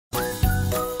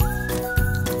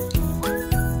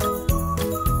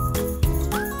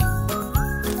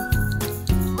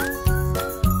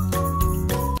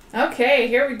Okay,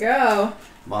 here we go.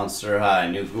 Monster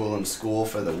High New Ghoul in School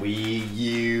for the Wii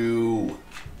U.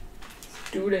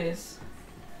 Let's do this.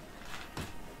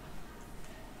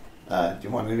 Do you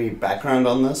want any background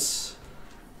on this?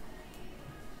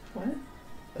 What?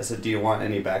 I said, do you want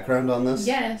any background on this?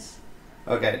 Yes.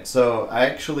 Okay, so I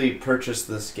actually purchased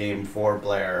this game for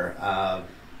Blair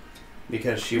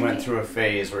because she went through a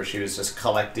phase where she was just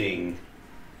collecting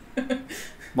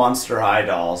Monster High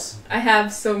dolls. I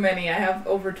have so many. I have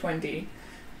over 20.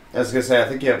 I was going to say, I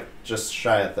think you have just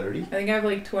shy of 30. I think I have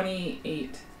like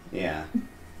 28. Yeah,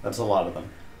 that's a lot of them.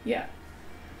 Yeah.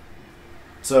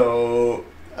 So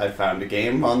I found a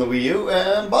game on the Wii U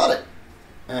and bought it.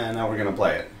 And now we're going to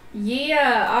play it.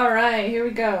 Yeah, alright, here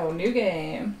we go. New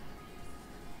game.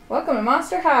 Welcome to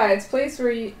Monster High. It's a place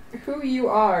where who you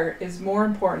are is more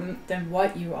important than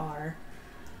what you are.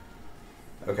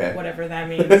 Okay. Whatever that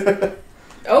means.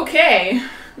 Okay.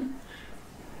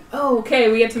 Oh,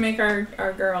 okay, we get to make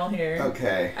our girl here.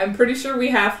 Okay. I'm pretty sure we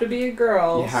have to be a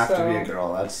girl. You have to be a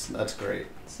girl. That's great.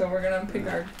 So we're gonna pick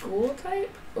our ghoul type.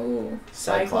 Oh,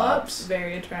 Cyclops.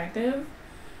 Very attractive.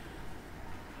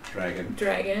 Dragon.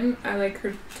 Dragon. I like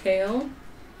her tail.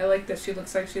 I like that she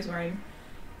looks like she's wearing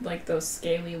like those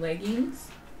scaly leggings.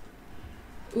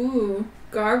 Ooh,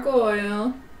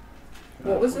 gargoyle.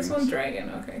 What was this one? Dragon.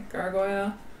 Okay,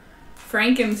 gargoyle.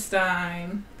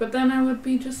 Frankenstein. But then I would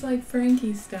be just like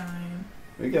Frankenstein.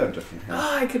 We got different hair.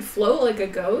 Oh, I could float like a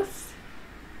ghost.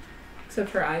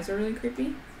 Except her eyes are really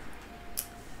creepy.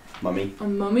 Mummy. A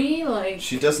mummy? Like...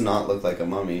 She does not look like a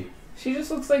mummy. She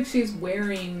just looks like she's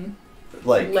wearing...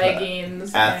 like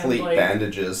leggings. athlete and, like,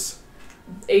 bandages.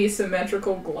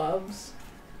 Asymmetrical gloves.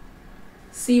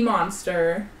 Sea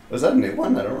monster. Was that a new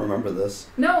one? I don't remember this.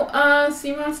 No,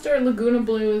 sea monster. Laguna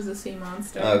Blue is a sea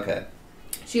monster. Okay.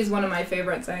 She's one of my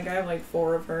favorites. I think I have like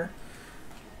 4 of her.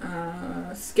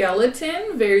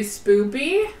 Skeleton. Very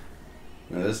spoopy.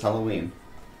 It is Halloween.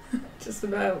 Just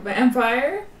about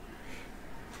vampire.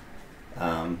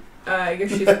 I guess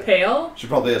she's pale. She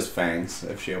probably has fangs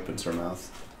if she opens her mouth.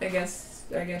 I guess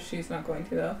she's not going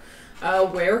to though.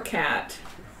 Werecat.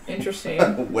 Interesting.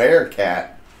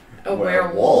 Werecat. A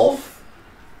werewolf.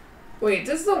 Wait,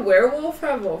 does the werewolf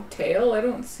have a tail? I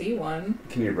don't see one.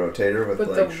 Can you rotate her with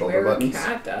but like shoulder buttons?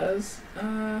 But the werecat does.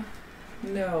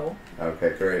 No.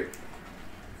 Okay, great.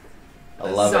 I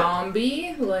love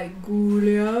zombie, like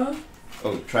Ghoulia.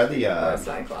 Oh, try the or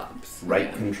Cyclops.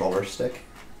 right controller stick.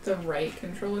 The right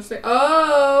controller stick.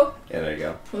 Oh! Yeah, there you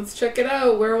go. Let's check it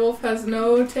out. Werewolf has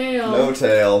no tail. No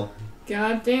tail.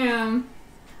 God damn.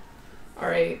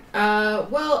 Alright.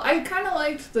 Well, I kind of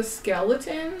liked the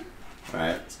skeleton.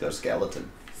 Alright, let's go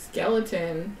skeleton.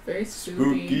 Skeleton. Very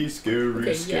spooky. Spooky, scary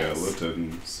okay,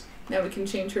 skeletons. Yes. Now we can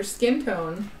change her skin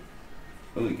tone.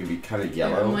 Oh, it could be kind of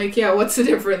yellow. And I'm like, yeah, what's the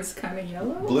difference? Kind of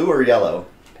yellow? Blue or yellow?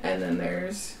 And then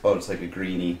there's... oh, it's like a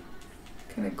greeny.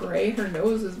 kind of gray. Her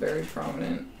nose is very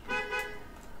prominent.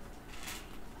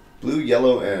 Blue,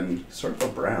 yellow, and sort of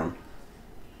a brown.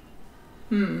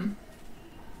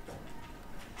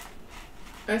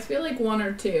 I feel like 1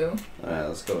 or 2. Alright,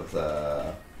 let's go with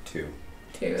 2.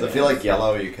 2. So I feel like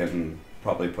yellow you can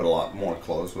probably put a lot more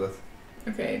clothes with.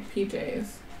 Okay,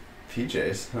 PJs.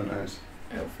 PJs, oh nice.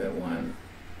 Outfit 1.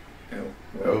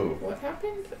 Oh. What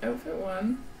happened? Outfit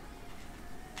 1.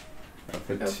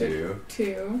 Outfit 2.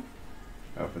 2.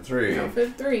 Outfit 3.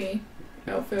 Outfit 3.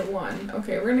 Outfit 1.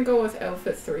 Okay, we're gonna go with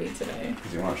outfit 3 today.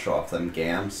 Because you want to show off them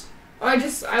gams.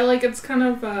 I like it's kind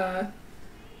of a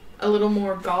little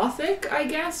more gothic, I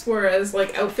guess, whereas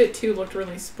like outfit 2 looked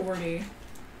really sporty.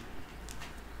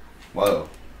 Whoa.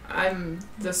 I'm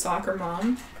the soccer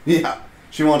mom. Yeah,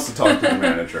 she wants to talk to the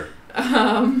manager.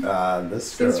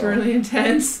 This girl. It's really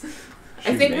intense.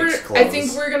 I think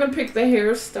we're gonna pick the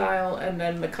hairstyle and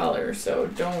then the color, so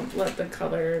don't let the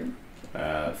color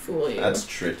fool you. That's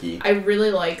tricky. I really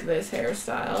like this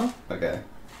hairstyle. Okay,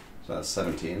 so that's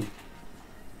 17.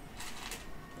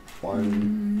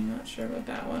 1. Not sure about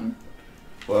that one.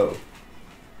 Whoa.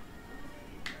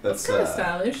 That's kind of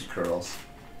stylish. Curls.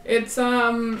 It's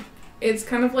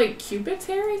kind of like Cupid's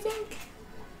hair, I think.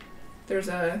 There's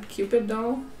a Cupid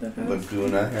doll that has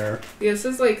Laguna hair. Yeah, this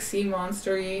is like sea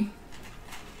monster-y.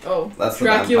 Oh, that's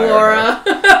Draculaura.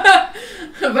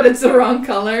 But it's the wrong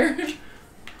color.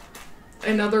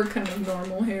 Another kind of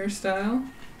normal hairstyle.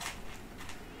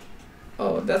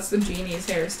 Oh, that's the genie's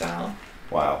hairstyle.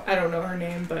 Wow. I don't know her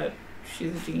name, but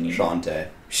she's a genie. Shantae.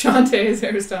 Shantae's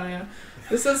hairstyle, yeah.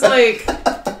 This is like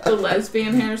the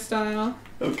lesbian hairstyle.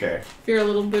 Okay. If you're a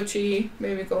little butchy,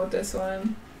 maybe go with this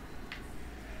one.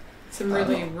 Some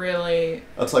really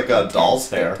that's like a doll's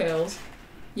hair. Tails.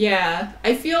 Yeah,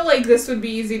 I feel like this would be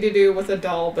easy to do with a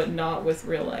doll, but not with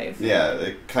real life. Yeah,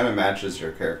 it kind of matches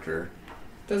your character.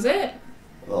 Does it?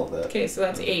 A little bit. Okay, so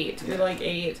that's 8. Yeah. We like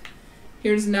 8.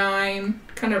 Here's 9.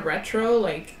 Kind of retro,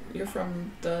 like you're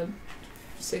from the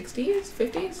 60s?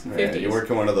 50s? Yeah, 50s. you work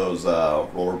in one of those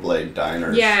rollerblade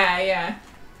diners. Yeah, yeah.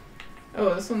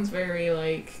 Oh, this one's very,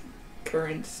 like,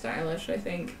 current stylish, I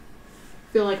think.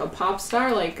 Feel like a pop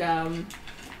star, like,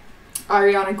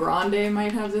 Ariana Grande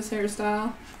might have this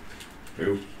hairstyle.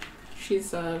 Who?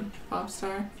 She's a pop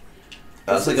star.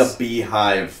 That's like a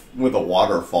beehive with a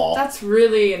waterfall. That's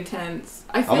really intense.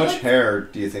 I feel How much like, hair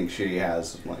do you think she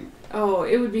has? Like, oh,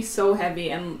 it would be so heavy,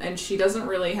 and she doesn't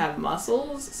really have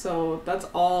muscles, so that's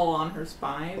all on her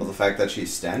spine. well, the fact that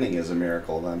she's standing is a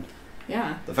miracle. Then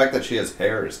Yeah. the fact that she has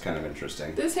hair is kind of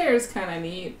interesting. This hair is kind of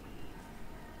neat.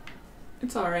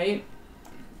 It's alright.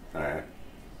 All right.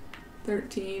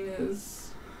 13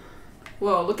 is...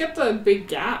 Whoa, look at the big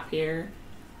gap here.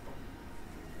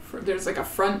 There's like a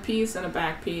front piece and a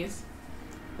back piece.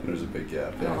 And there's a big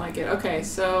gap. I don't like it. Okay,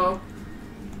 so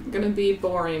I'm gonna be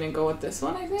boring and go with this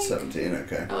one, I think. 17.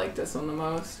 Okay. I like this one the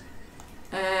most.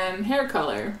 And hair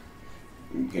color.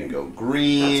 You can go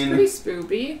green. That's pretty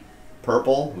spoopy.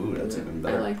 Purple. Ooh, that's even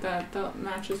better. I like that. That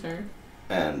matches her.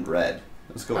 And red.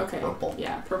 Let's go Okay. with purple.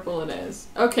 Yeah, purple it is.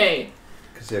 Okay.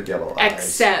 Because you have yellow eyes.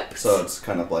 Except. So it's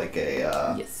kind of like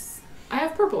a. Yes. I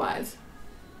have purple eyes.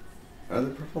 Are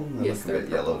they purple? They Yes, look a they're bit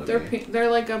purple. yellow to They're me. pink. They're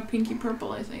like a pinky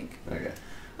purple, I think. Okay.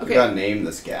 Okay. We gotta name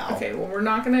this gal. Okay, well, we're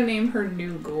not gonna name her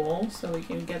New Ghoul, so we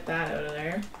can get that out of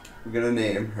there. We're gonna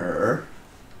name her.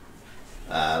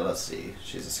 Let's see.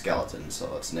 She's a skeleton, so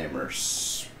let's name her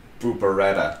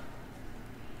Spooperetta.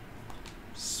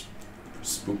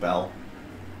 Spoopel.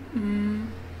 Mm.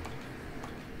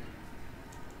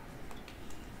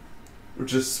 Or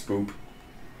just Spoop.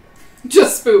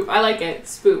 Just Spoop. I like it.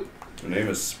 Spoop. Her name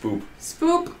is Spoop.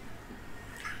 Spoop.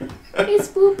 Hey,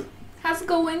 Spoop. How's it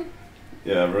going?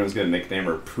 Yeah, everyone's gonna nickname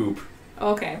her Poop.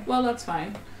 Okay, well, that's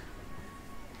fine.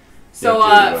 So,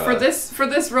 Yeah, for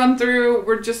this run through,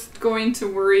 we're just going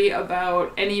to worry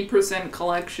about any %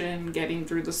 collection getting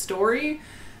through the story.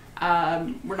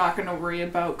 We're not going to worry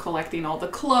about collecting all the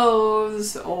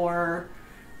clothes or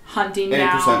hunting Any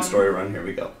down. percent story run. Here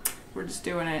we go. We're just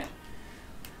doing it.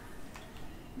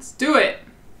 Let's do it.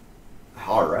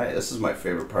 All right, this is my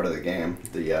favorite part of the game.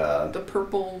 The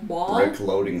purple wall. brick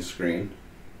loading screen.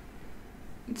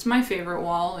 It's my favorite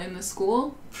wall in the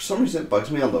school. For some reason, it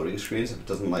bugs me on loading screens if it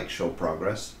doesn't like show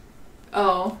progress.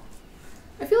 Oh,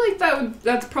 I feel like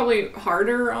that's probably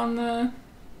harder on the.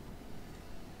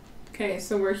 Okay,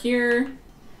 so we're here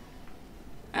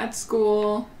at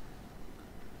school.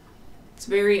 It's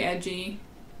very edgy.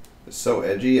 It's so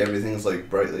edgy. Everything's like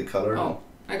brightly colored. Oh,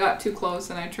 I got too close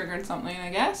and I triggered something, I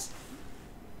guess.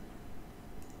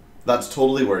 That's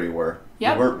totally where you were.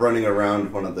 Yep. You weren't running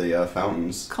around one of the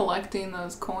fountains. Collecting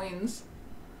those coins.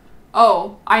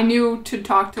 Oh, I knew to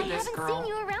talk to this girl. I haven't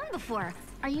seen you around before.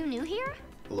 Are you new here?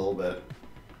 A little bit.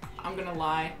 I'm gonna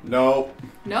lie. Nope.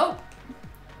 Nope.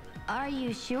 Are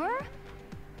you sure?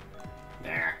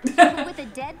 Nah. With a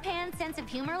deadpan sense of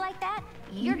humor like that,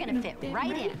 you're gonna fit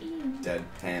right in.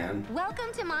 Deadpan.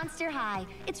 Welcome to Monster High.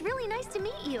 It's really nice to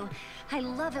meet you. I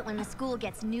love it when the school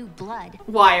gets new blood.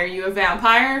 Why, are you a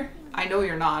vampire? I know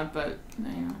you're not, but, you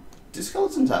know. Do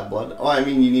skeletons have blood? Oh, I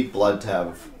mean, you need blood to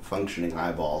have functioning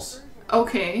eyeballs.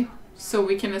 Okay, so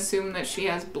we can assume that she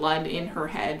has blood in her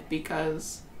head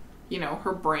because, you know,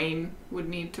 her brain would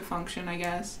need to function, I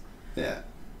guess. Yeah.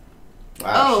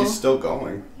 Wow, Oh. she's still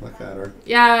going. Look at her.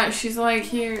 Yeah, she's like,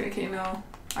 here, okay, no.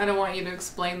 I don't want you to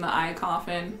explain the eye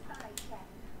coffin.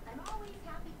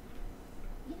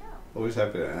 Always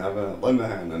happy to have a lend a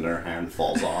hand, and her hand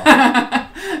falls off.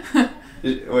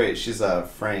 Wait, she's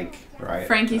Frank, right?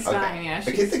 Frankie Stein, Okay. yeah.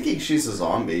 I keep thinking she's a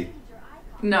zombie.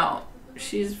 No,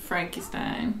 she's Frankie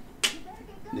Stein.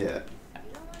 Yeah.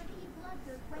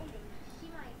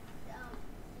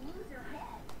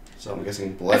 So I'm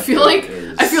guessing blood. I feel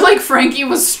like Frankie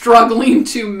was struggling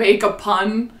to make a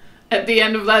pun at the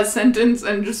end of that sentence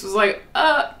and just was like,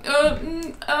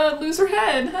 lose her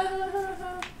head.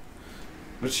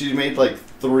 But she made like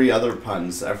 3 other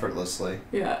puns effortlessly.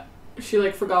 Yeah. She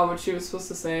like forgot what she was supposed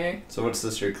to say. So what's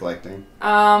this you're collecting?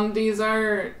 These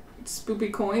are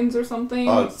spoopy coins or something.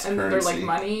 Oh, it's and currency. they're like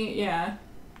money, yeah.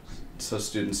 So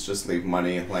students just leave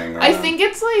money laying around. I think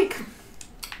it's like,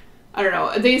 I don't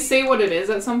know. They say what it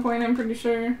is at some point, I'm pretty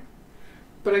sure.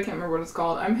 But I can't remember what it's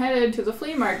called. I'm headed to the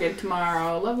flea market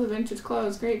tomorrow. Love the vintage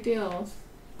clothes. Great deals.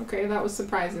 Okay, that was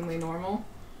surprisingly normal.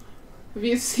 Have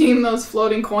you seen those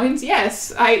floating coins?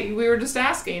 Yes. We were just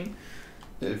asking.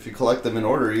 If you collect them in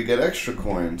order, you get extra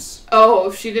coins.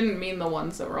 Oh, she didn't mean the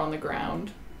ones that were on the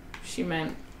ground. She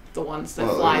meant the ones that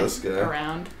fly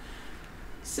around.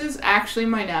 This is actually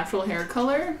my natural hair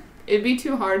color. It'd be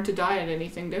too hard to dye it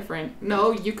anything different.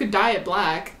 No, you could dye it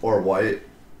black. Or white.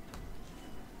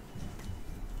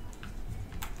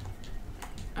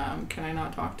 Can I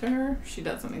not talk to her? She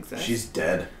doesn't exist. She's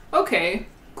dead. Okay,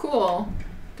 cool.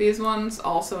 These ones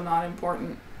also not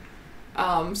important.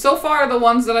 So far, the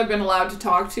ones that I've been allowed to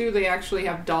talk to, they actually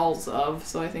have dolls of,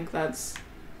 so I think that's...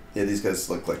 Yeah, these guys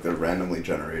look like they're randomly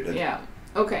generated. Yeah.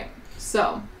 Okay,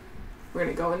 so we're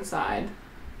gonna go inside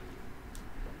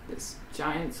this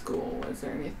giant school. Is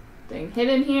there anything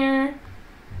hidden here?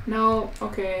 No.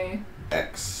 Okay.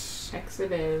 X. X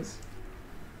it is.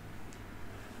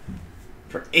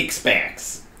 For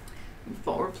Xbox.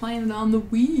 But we're playing it on the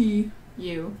Wii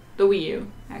U. The Wii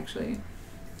U, actually.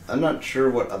 I'm not sure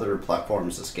what other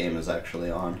platforms this game is actually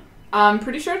on. I'm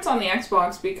pretty sure it's on the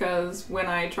Xbox because when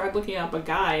I tried looking up a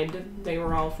guide, they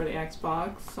were all for the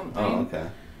Xbox. Something. Oh, okay.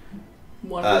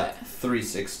 What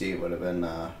 360 would have been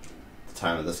the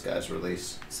time of this guy's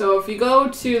release. So if you go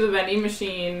to the vending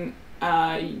machine,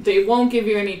 they won't give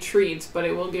you any treats, but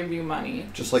it will give you money.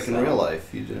 Just like in real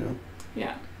life, you do.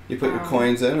 Yeah. You put your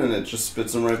coins in and it just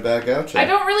spits them right back out. I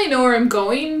don't really know where I'm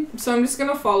going, so I'm just going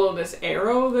to follow this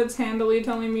arrow that's handily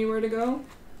telling me where to go.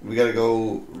 We gotta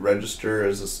go register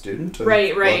as a student?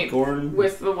 Right. Bloodborne?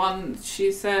 With the one,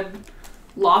 she said,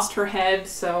 lost her head,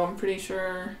 so I'm pretty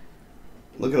sure...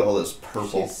 Look at all this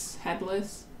purple. She's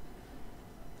headless.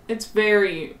 It's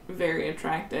very, very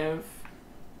attractive.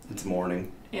 It's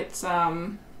morning. It's,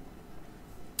 a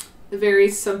very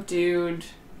subdued,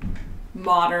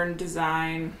 modern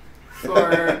design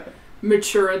for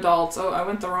mature adults. Oh, I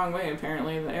went the wrong way,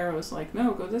 apparently. The arrow was like,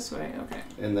 no, go this way. Okay.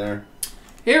 In there.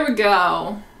 Here we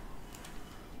go.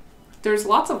 There's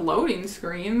lots of loading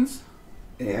screens.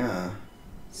 Yeah.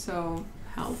 So,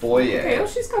 helpful. Boy, yeah. Okay, well,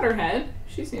 she's got her head.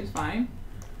 She seems fine.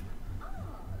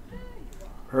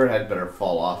 Her head better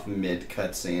fall off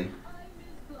mid-cutscene.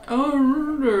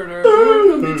 Oh,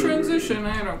 help me transition.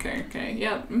 I don't care. Okay,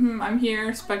 yep. I'm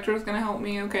here. Spectra's gonna help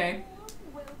me. Okay.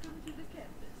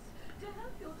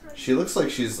 She looks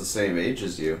like she's the same age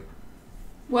as you.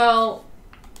 Well,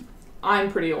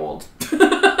 I'm pretty old.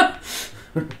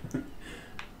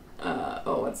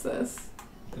 Oh, what's this?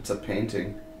 It's a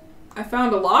painting. I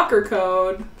found a locker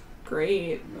code.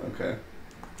 Great. Okay.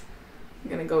 I'm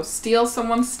gonna go steal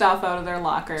someone's stuff out of their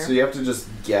locker. So you have to just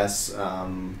guess.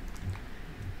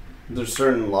 There's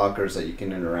certain lockers that you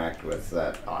can interact with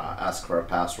that ask for a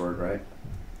password, right?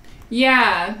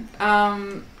 Yeah.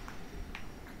 I'm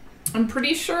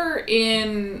pretty sure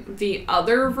in the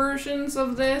other versions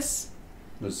of this...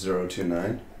 It was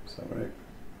 029, is that right?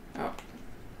 Oh.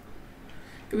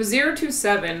 It was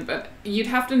 027, but you'd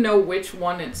have to know which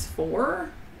one it's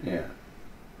for. Yeah.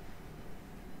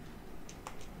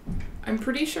 I'm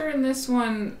pretty sure in this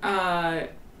one,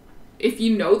 if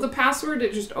you know the password,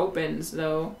 it just opens,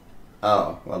 though.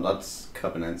 Oh, well, that's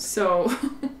Covenant. So...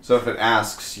 So if it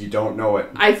asks, you don't know it.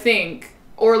 I think.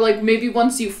 Or, like, maybe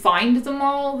once you find them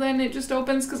all, then it just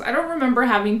opens. Because I don't remember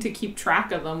having to keep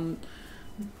track of them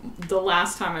the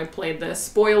last time I played this.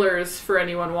 Spoilers for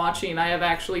anyone watching. I have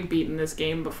actually beaten this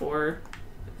game before,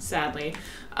 sadly.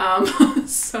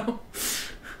 So...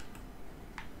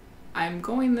 I'm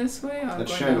going this way. That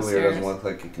chandelier doesn't look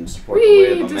like it can support the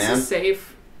weight of a man. This is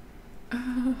safe.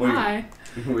 Hi.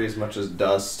 You weigh as much as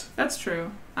dust. That's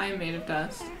true. I am made of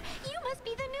dust. You must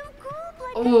be the new ghoul.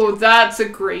 Oh, that's a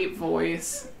great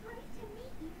voice.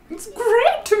 It's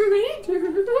great to meet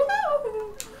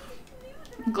you.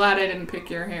 I'm glad I didn't pick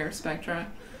your hair,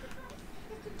 Spectra.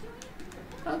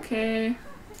 Okay.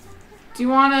 Do you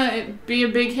want to be a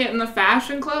big hit in the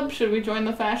fashion club? Should we join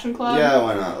the fashion club? Yeah,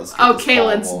 why not? Let's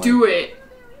do it.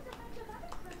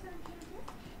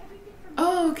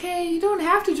 Oh, okay, you don't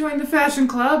have to join the fashion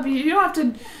club. You don't have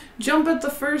to jump at the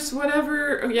first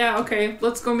whatever. Yeah, okay,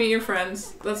 let's go meet your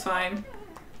friends. That's fine.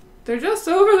 They're just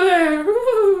over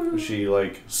there. She,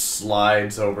 like,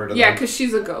 slides over to them. Yeah, because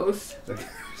she's a ghost.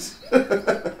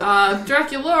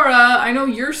 Draculora, I know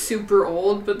you're super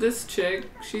old, but this chick,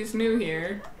 she's new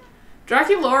here.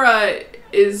 Draculora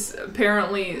is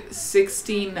apparently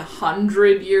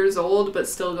 1,600 years old, but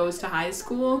still goes to high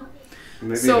school.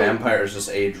 Maybe vampires just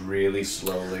age really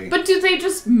slowly. But do they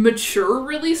just mature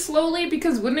really slowly?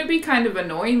 Because wouldn't it be kind of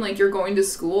annoying, like you're going to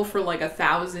school for like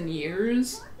 1,000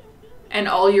 years, and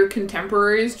all your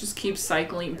contemporaries just keep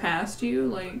cycling past you?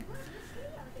 Like,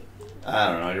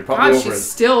 I don't know. You're probably she's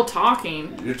still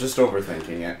talking. You're just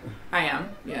overthinking it. I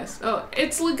am. Yes. Oh,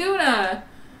 it's Laguna.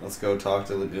 Let's go talk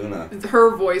to Laguna.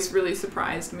 Her voice really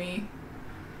surprised me.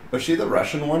 Was she the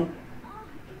Russian one?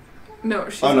 No,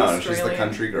 she's Oh no, Australian. she's the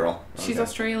country girl. She's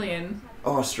Australian.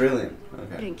 Oh, Australian.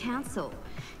 Okay. Student council.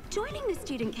 Joining the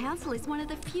student council is one of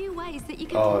the few ways that you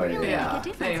can really make yeah. a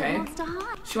difference at Monster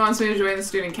High. She wants me to join the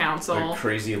student council. Like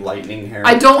crazy lightning hair.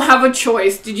 I don't have a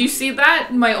choice. Did you see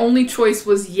that? My only choice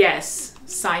was yes.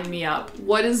 Sign me up.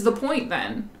 What is the point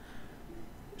then?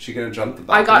 She gonna jump the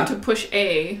balcony? I got to push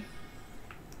A.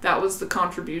 That was the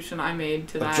contribution I made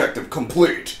to that. Objective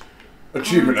complete.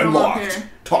 Achievement come up unlocked. here.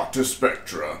 Talk to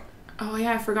Spectra. Oh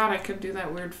yeah, I forgot I could do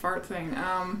that weird fart thing.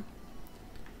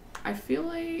 I feel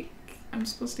like I'm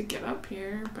supposed to get up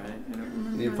here, but I don't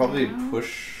remember. You probably how.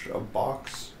 push a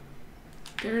box.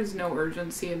 There is no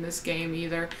urgency in this game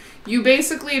either. You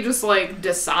basically just like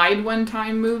decide when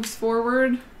time moves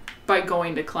forward by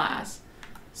going to class.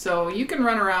 So you can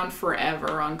run around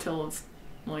forever until it's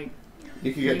like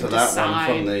You could get to that one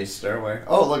from the stairway.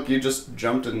 Oh, look, you just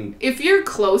jumped in. if you're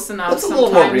close enough. That's a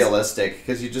little more realistic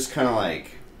because you just kind of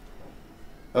like.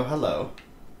 Oh, hello.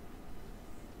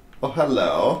 Oh,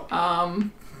 hello.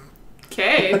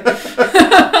 Okay.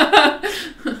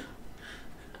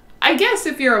 I guess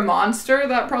if you're a monster,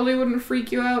 that probably wouldn't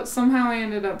freak you out. Somehow I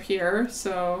ended up here,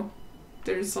 so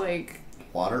there's like...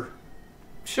 Water?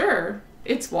 Sure.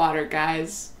 It's water,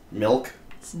 guys. Milk?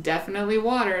 It's definitely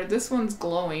water. This one's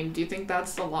glowing. Do you think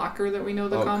that's the locker that we know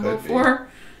the Oh, combo could be. for?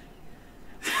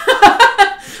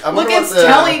 Look, it's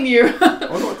telling you. I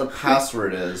wonder what the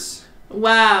password is.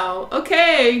 Wow.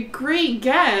 Okay. Great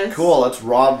guess. Cool, let's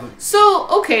rob... So,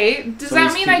 okay, does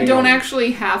that Somebody's mean I keeping don't them.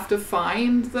 actually have to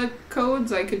find the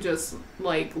codes? I could just,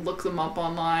 like, look them up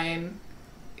online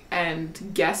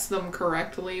and guess them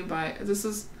correctly by... This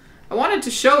is... I wanted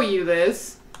to show you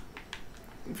this.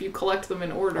 If you collect them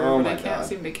in order, Oh but my I can't God.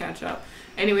 seem to catch up.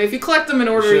 Anyway, if you collect them in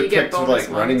order, you get picked, bonus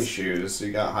like, running ones. shoes. So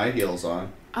you got high heels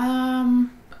on.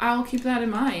 I'll keep that in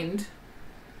mind.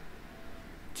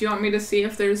 Do you want me to see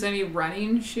if there's any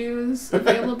running shoes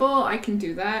available? I can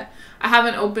do that. I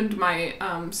haven't opened my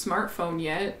smartphone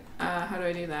yet. How do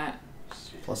I do that?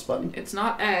 Plus button? It's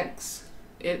not X.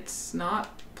 It's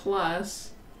not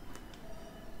plus.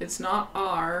 It's not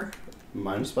R.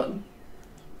 Minus button?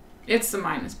 It's the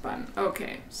minus button.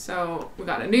 Okay, so we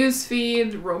got a news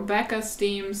feed. Rebecca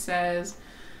Steam says,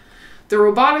 the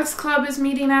robotics club is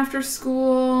meeting after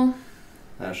school.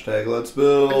 Hashtag let's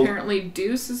build. Apparently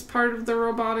Deuce is part of the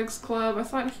robotics club. I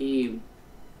thought he...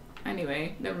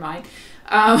 Anyway, never mind.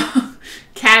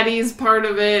 Caddy's part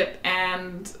of it,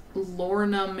 and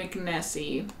Lorna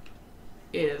McNessie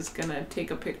is gonna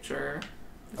take a picture.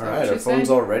 Is that what Alright, she our phone's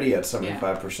said? already at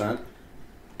 75%.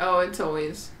 Oh, it's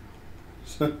always...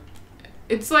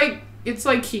 It's like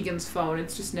Keegan's phone.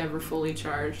 It's just never fully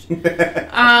charged.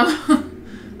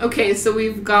 Okay, so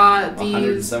we've got these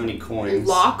 170 coins.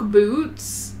 lock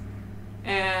boots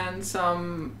and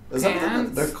some Is that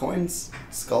pants. they're coins?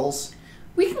 Skulls?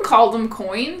 We can call them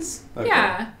coins. Okay.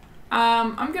 Yeah.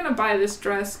 I'm gonna buy this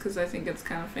dress because I think it's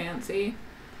kind of fancy.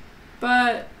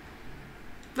 But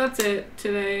that's it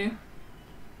today.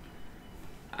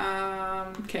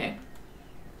 Okay.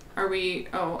 Are we...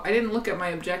 Oh, I didn't look at my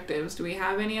objectives. Do we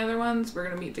have any other ones? We're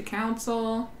gonna meet the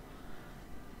council.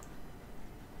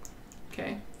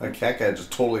 Okay. That cat guy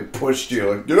just totally pushed you.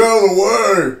 Like, get out of the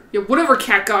way! Yeah, whatever,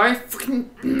 cat guy. Fucking...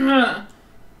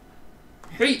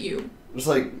 hate you. There's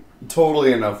like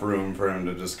totally enough room for him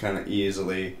to just kind of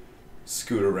easily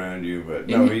scoot around you, but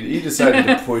no, he decided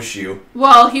to push you.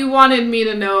 Well, he wanted me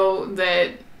to know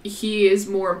that he is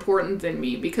more important than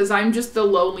me because I'm just the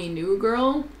lowly new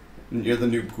girl. And you're the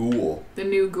new ghoul. The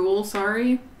new ghoul,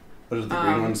 sorry. But are the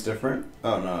green ones different?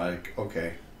 Oh no, like,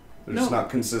 okay. They're just No. not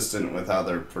consistent with how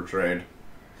they're portrayed.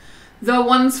 The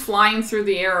ones flying through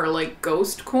the air are like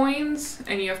ghost coins,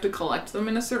 and you have to collect them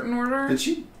in a certain order. Did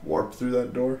she warp through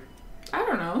that door? I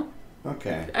don't know.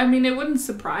 Okay. I mean, it wouldn't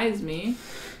surprise me.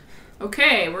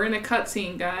 Okay, we're in a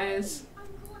cutscene, guys.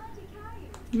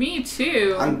 Me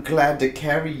too. I'm glad to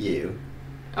carry you.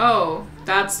 Oh,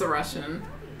 that's the Russian.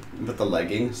 With the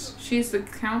leggings? She's the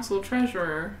council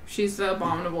treasurer. She's the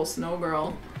abominable snow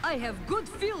girl. I have good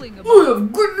feeling about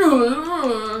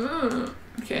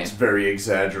Okay. It's very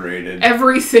exaggerated.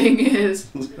 Everything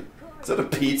is. Is that a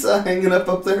pizza hanging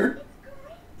up there?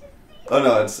 Oh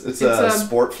no, it's a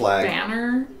sport flag.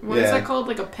 Banner? What is Yeah. that called?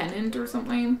 Like a pennant or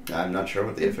something? I'm not sure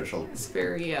what the official... It's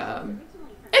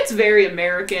very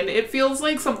American. It feels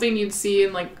like something you'd see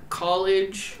in like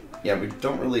college. Yeah, we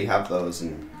don't really have those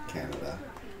in Canada.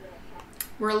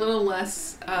 We're a little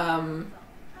less,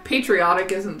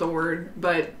 patriotic isn't the word,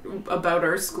 but about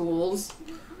our schools.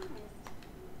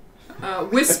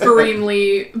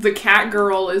 Whisperingly, the cat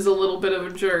girl is a little bit of a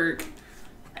jerk.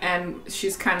 and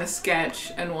she's kind of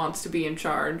sketch and wants to be in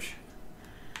charge.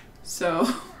 So...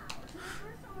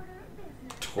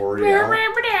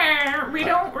 Toriel. We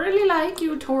don't really like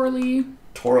you, Torley.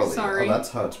 Torley. Sorry. Oh, that's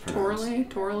how it's pronounced.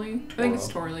 Torley. I think it's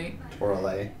Torley.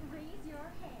 Torley.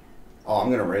 Oh, I'm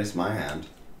gonna raise my hand.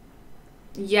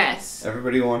 Yes.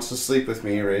 Everybody who wants to sleep with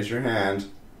me, raise your hand.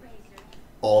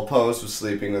 All opposed with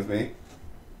sleeping with me.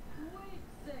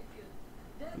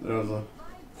 There's a...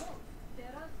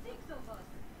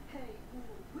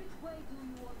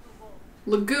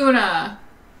 Laguna.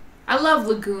 I love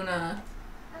Laguna.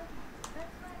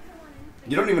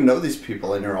 You don't even know these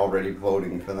people and you're already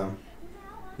voting for them.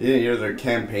 You didn't hear their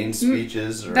campaign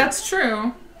speeches or... That's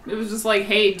true. It was just like,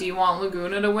 hey, do you want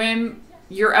Laguna to win?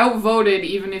 You're outvoted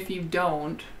even if you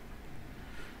don't.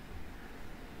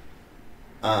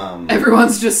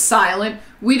 Everyone's just silent.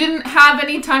 We didn't have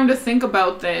any time to think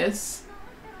about this.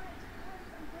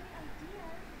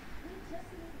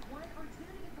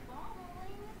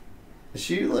 Is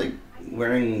she, like,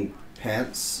 wearing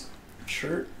pants,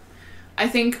 shirt? I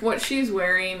think what she's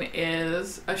wearing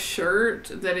is a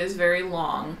shirt that is very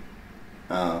long.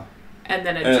 Oh. And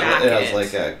then a jacket. It has,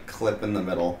 like, a clip in the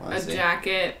middle. I see.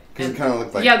 Jacket. Because it kind of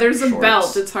looked like yeah, there's shorts. a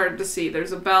belt. It's hard to see.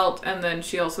 There's a belt, and then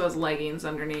she also has leggings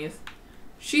underneath.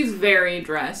 She's very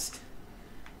dressed,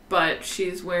 but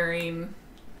she's wearing,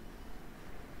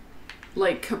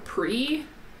 like, capri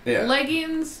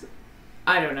leggings.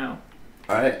 I don't know.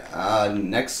 Alright,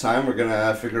 next time we're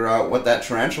gonna figure out what that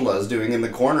tarantula is doing in the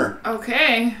corner.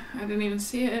 Okay, I didn't even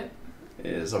see it. It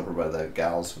is over by the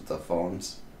gals with the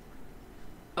phones.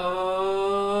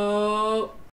 Oh...